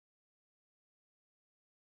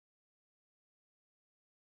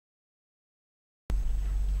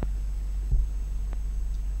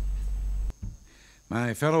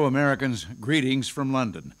My fellow Americans, greetings from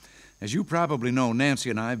London. As you probably know, Nancy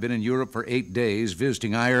and I have been in Europe for 8 days,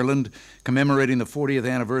 visiting Ireland, commemorating the 40th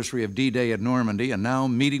anniversary of D-Day at Normandy, and now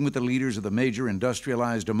meeting with the leaders of the major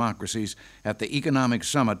industrialized democracies at the Economic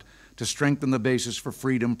Summit to strengthen the basis for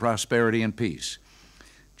freedom, prosperity, and peace.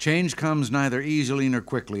 Change comes neither easily nor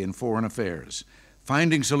quickly in foreign affairs.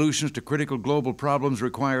 Finding solutions to critical global problems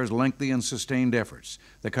requires lengthy and sustained efforts,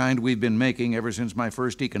 the kind we've been making ever since my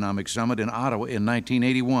first economic summit in Ottawa in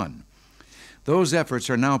 1981. Those efforts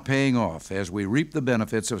are now paying off as we reap the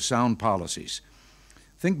benefits of sound policies.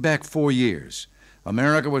 Think back 4 years.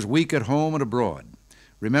 America was weak at home and abroad.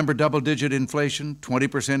 Remember double-digit inflation,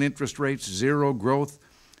 20% interest rates, zero growth,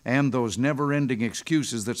 and those never-ending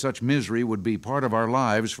excuses that such misery would be part of our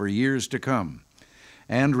lives for years to come.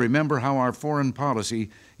 And remember how our foreign policy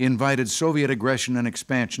invited Soviet aggression and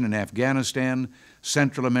expansion in Afghanistan,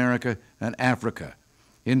 Central America, and Africa.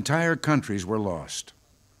 Entire countries were lost.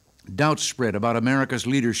 Doubts spread about America's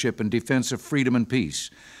leadership in defense of freedom and peace,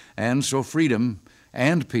 and so freedom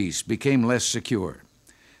and peace became less secure.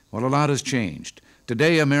 Well, a lot has changed.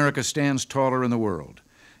 Today, America stands taller in the world.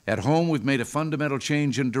 At home, we've made a fundamental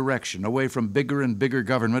change in direction, away from bigger and bigger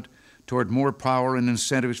government toward more power and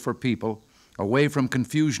incentives for people, away from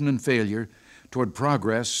confusion and failure toward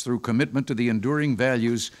progress through commitment to the enduring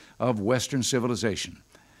values of Western civilization,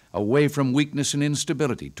 away from weakness and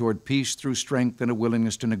instability toward peace through strength and a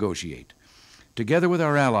willingness to negotiate. Together with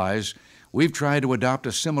our allies, we've tried to adopt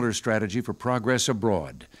a similar strategy for progress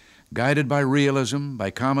abroad, guided by realism,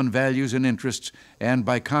 by common values and interests, and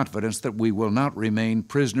by confidence that we will not remain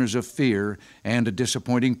prisoners of fear and a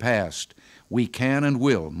disappointing past. We can and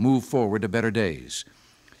will move forward to better days.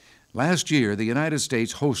 Last year, the United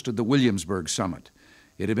States hosted the Williamsburg Summit.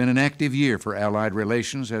 It had been an active year for Allied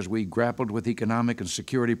relations as we grappled with economic and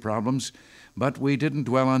security problems, but we didn't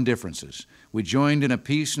dwell on differences. We joined in a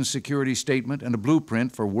peace and security statement and a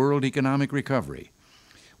blueprint for world economic recovery.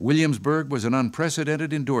 Williamsburg was an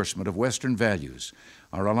unprecedented endorsement of Western values.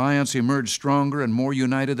 Our alliance emerged stronger and more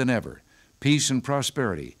united than ever. Peace and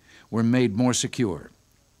prosperity were made more secure.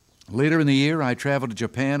 Later in the year, I traveled to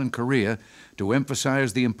Japan and Korea to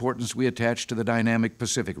emphasize the importance we attach to the dynamic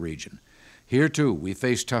Pacific region. Here, too, we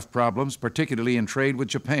face tough problems, particularly in trade with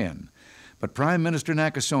Japan. But Prime Minister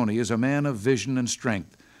Nakasone is a man of vision and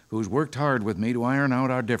strength who's worked hard with me to iron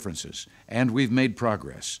out our differences, and we've made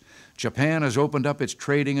progress. Japan has opened up its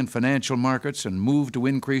trading and financial markets and moved to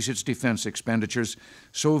increase its defense expenditures,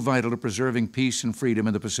 so vital to preserving peace and freedom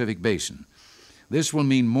in the Pacific Basin. This will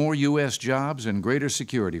mean more U.S. jobs and greater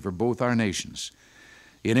security for both our nations.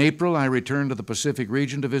 In April, I returned to the Pacific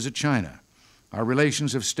region to visit China. Our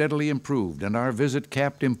relations have steadily improved, and our visit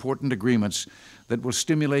capped important agreements that will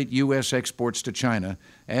stimulate U.S. exports to China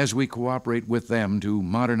as we cooperate with them to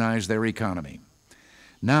modernize their economy.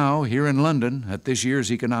 Now, here in London, at this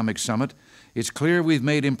year's Economic Summit, it's clear we've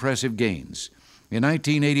made impressive gains. In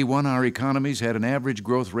 1981, our economies had an average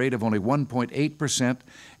growth rate of only 1.8%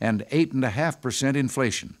 and 8.5%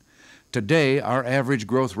 inflation. Today, our average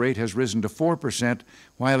growth rate has risen to 4%,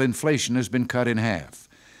 while inflation has been cut in half.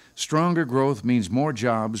 Stronger growth means more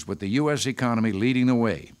jobs, with the U.S. economy leading the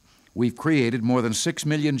way. We've created more than 6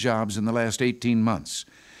 million jobs in the last 18 months,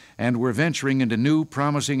 and we're venturing into new,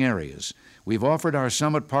 promising areas. We've offered our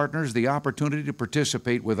summit partners the opportunity to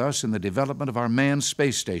participate with us in the development of our manned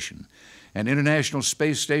space station. An international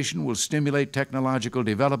space station will stimulate technological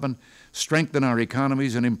development, strengthen our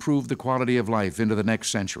economies, and improve the quality of life into the next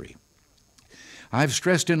century. I've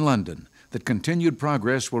stressed in London that continued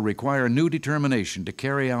progress will require new determination to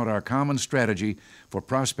carry out our common strategy for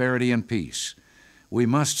prosperity and peace. We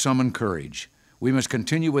must summon courage. We must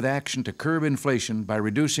continue with action to curb inflation by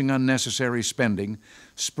reducing unnecessary spending,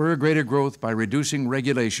 spur greater growth by reducing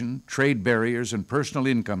regulation, trade barriers, and personal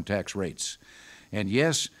income tax rates. And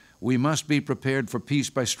yes, we must be prepared for peace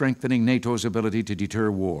by strengthening NATO's ability to deter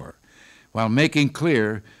war, while making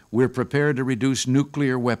clear we're prepared to reduce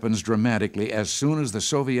nuclear weapons dramatically as soon as the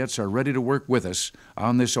Soviets are ready to work with us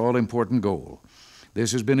on this all-important goal.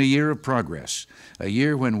 This has been a year of progress, a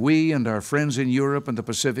year when we and our friends in Europe and the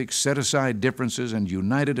Pacific set aside differences and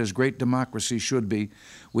united as great democracies should be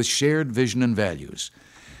with shared vision and values.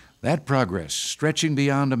 That progress, stretching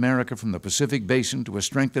beyond America from the Pacific Basin to a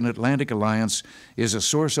strengthened Atlantic alliance, is a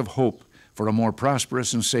source of hope for a more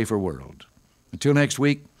prosperous and safer world. Until next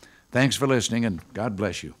week, thanks for listening, and God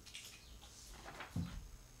bless you.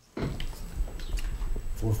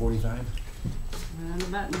 4:45? On the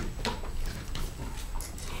button.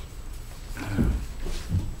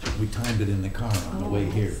 We timed it in the car on the way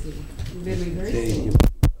here. Dave,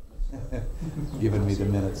 Giving me the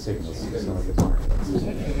minute signals so I could mark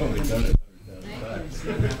it.